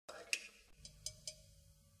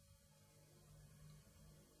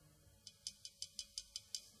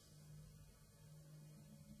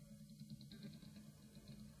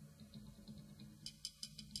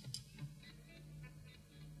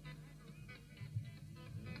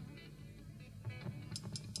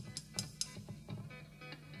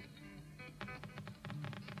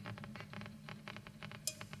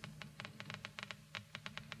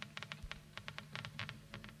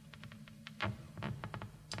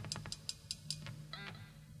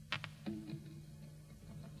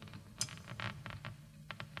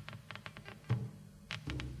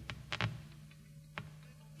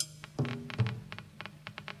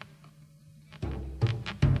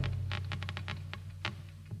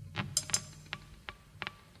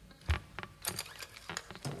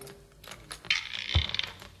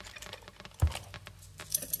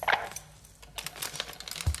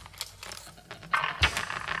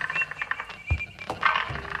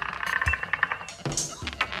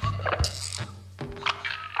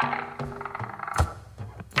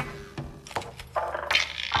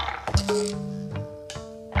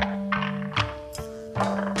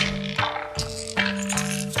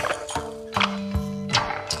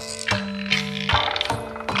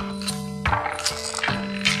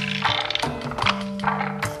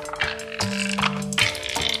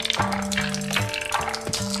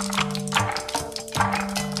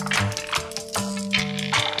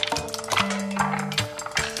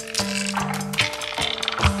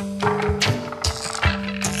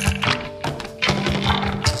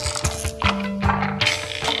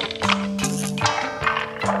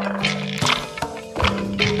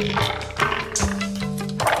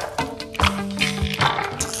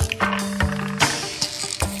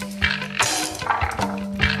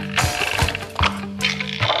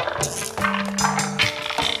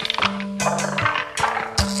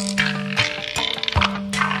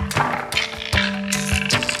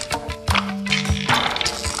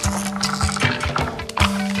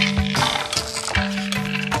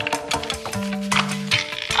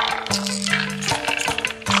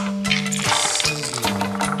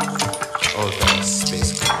of a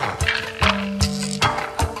spacecraft.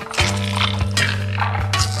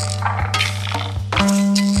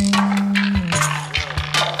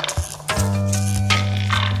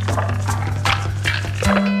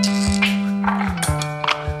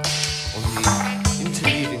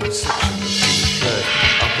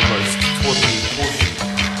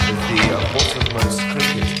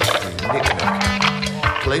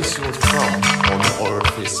 Place your thumb on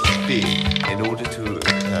orifice B in order to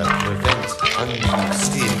prevent undue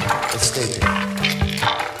steam escaping.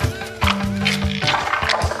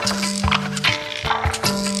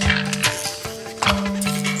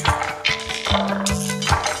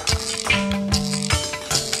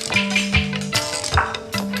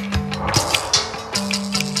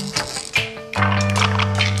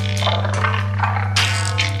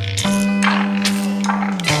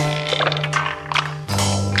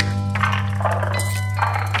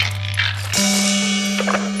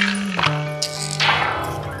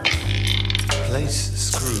 Place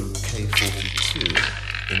screw K42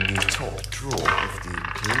 in the top drawer of the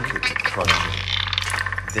plinkett plunger.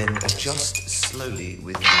 Then adjust slowly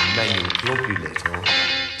with the manual globulator,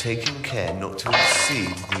 taking care not to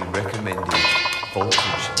exceed the recommended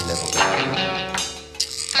voltage level.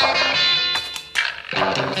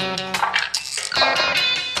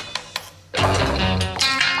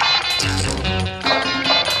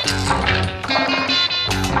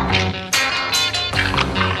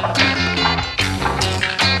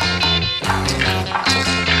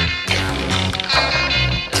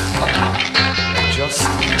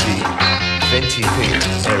 Venting area.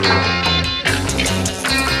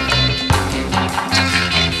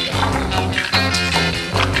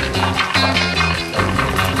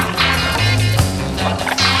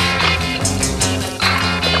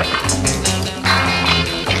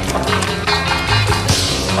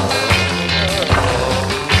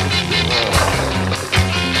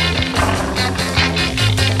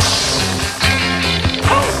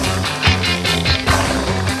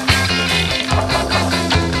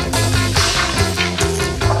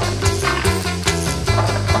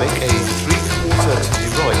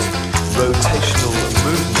 Rotational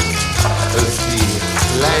movement of the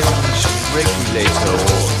flange regulator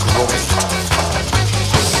or grommet.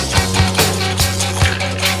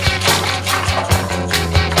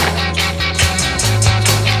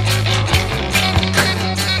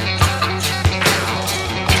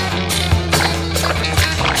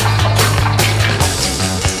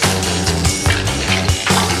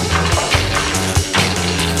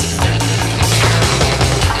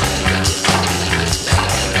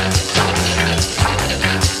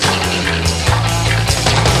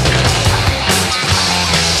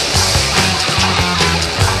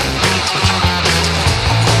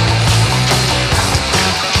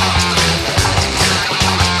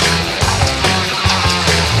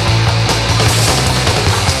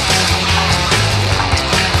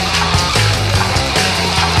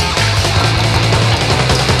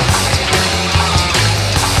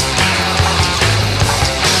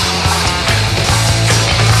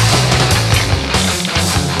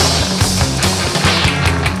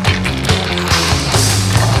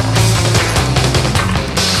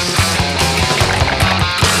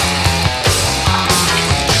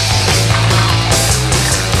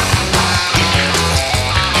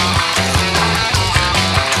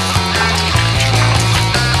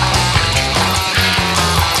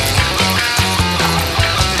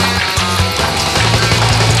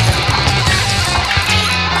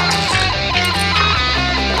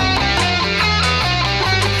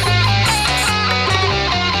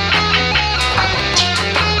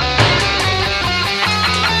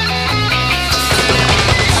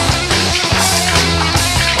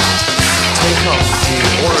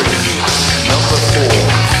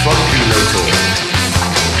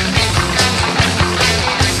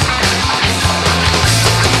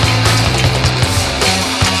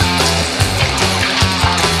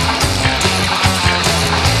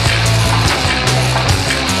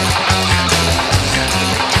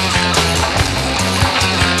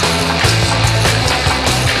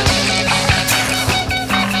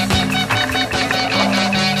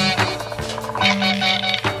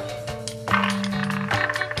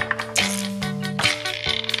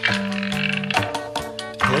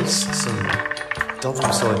 Place some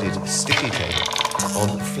double-sided sticky tape on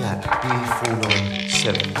flap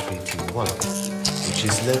B497321, which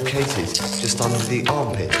is located just under the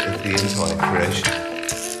armpit of the entire creation.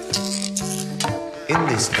 In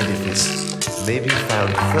this edifice may be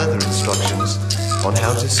found further instructions on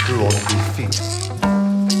how to screw on the feet.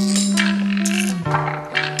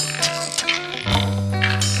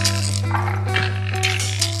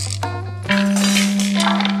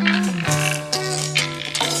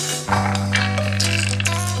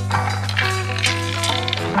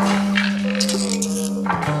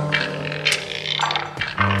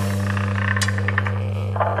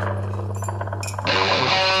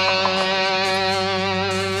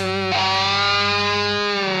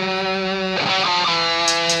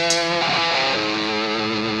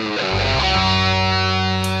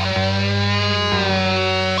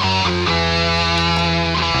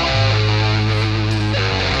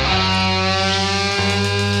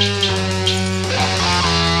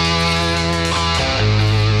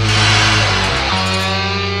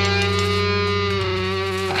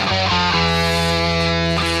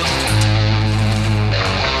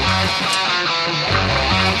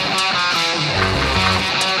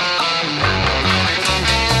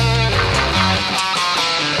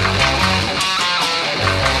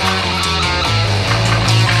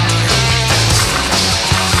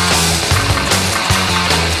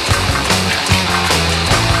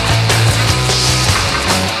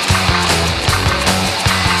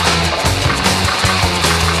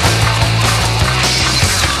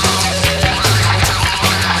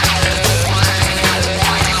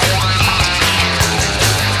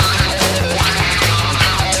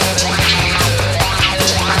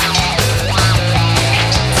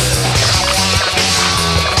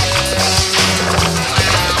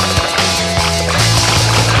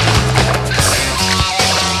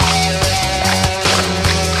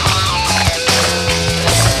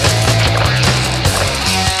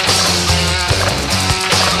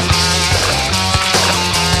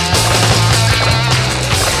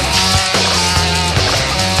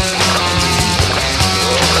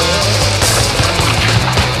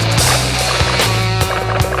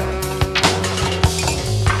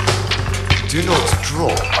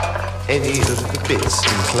 any of the bits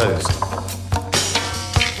enclosed.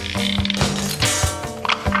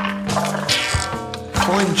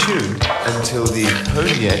 Fine-tune until the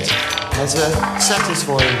poignette has a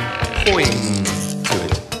satisfying poing to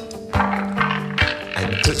it, and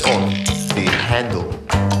put on the handle.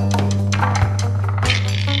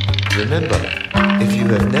 Remember, if you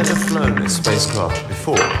have never flown a spacecraft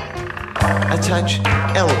before, attach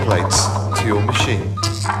L plates to your machine.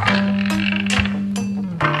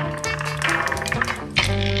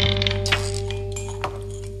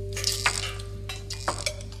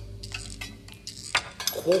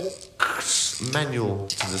 Quark's Manual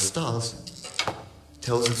to the Stars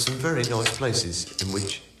tells of some very nice places in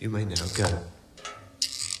which you may now go.